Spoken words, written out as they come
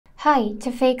Hi,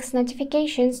 to fix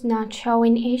notifications not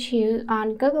showing issue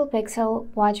on Google Pixel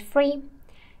Watch Free,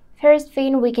 first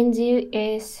thing we can do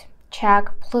is check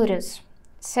Bluetooth.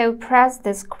 So press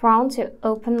this crown to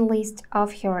open list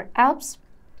of your apps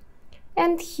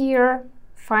and here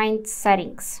find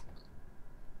settings.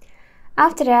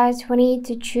 After that, we need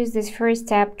to choose this first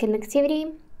tab,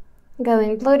 connectivity, go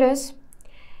in Bluetooth,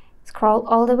 scroll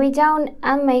all the way down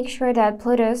and make sure that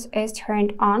Bluetooth is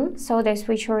turned on so the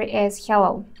switcher is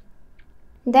yellow.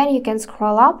 Then you can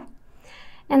scroll up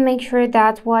and make sure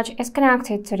that watch is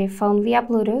connected to the phone via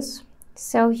Bluetooth.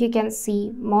 So you can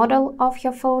see model of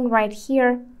your phone right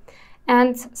here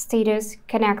and status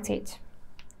connected.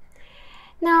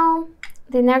 Now,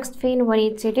 the next thing we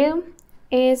need to do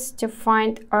is to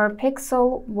find our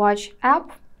Pixel Watch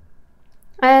app.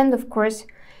 And of course,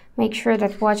 make sure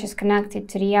that watch is connected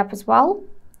to the app as well.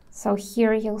 So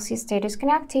here you'll see status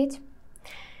connected.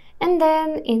 And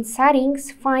then in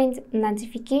settings, find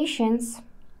notifications,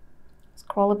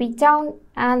 scroll a bit down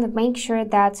and make sure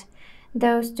that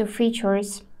those two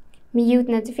features, mute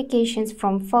notifications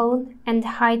from phone and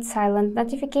hide silent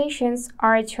notifications,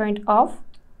 are turned off.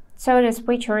 So the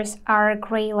switchers are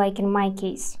gray like in my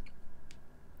case.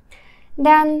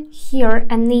 Then here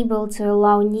enable to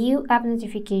allow new app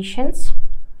notifications.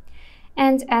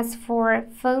 And as for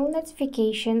phone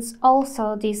notifications,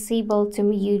 also disable to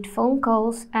mute phone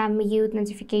calls and mute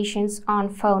notifications on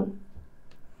phone.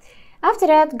 After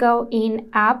that, go in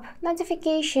app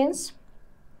notifications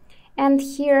and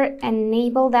here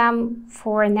enable them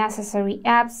for necessary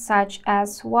apps such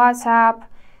as WhatsApp,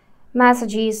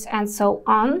 messages, and so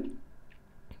on.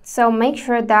 So make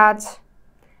sure that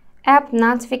app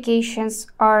notifications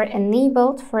are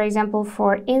enabled, for example,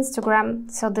 for Instagram,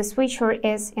 so the switcher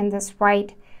is in this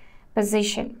right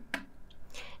position.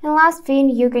 And last thing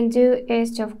you can do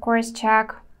is to, of course,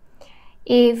 check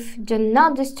if do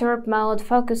not disturb mode,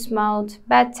 focus mode,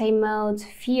 bedtime mode,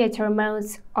 theater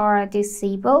modes are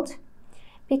disabled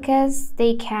because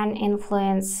they can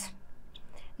influence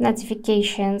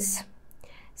notifications.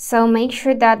 So make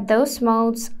sure that those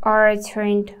modes are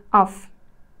turned off.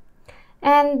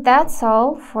 And that's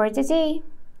all for today.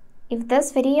 If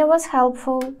this video was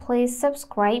helpful, please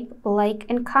subscribe, like,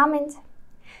 and comment.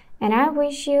 And I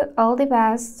wish you all the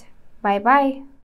best. Bye bye.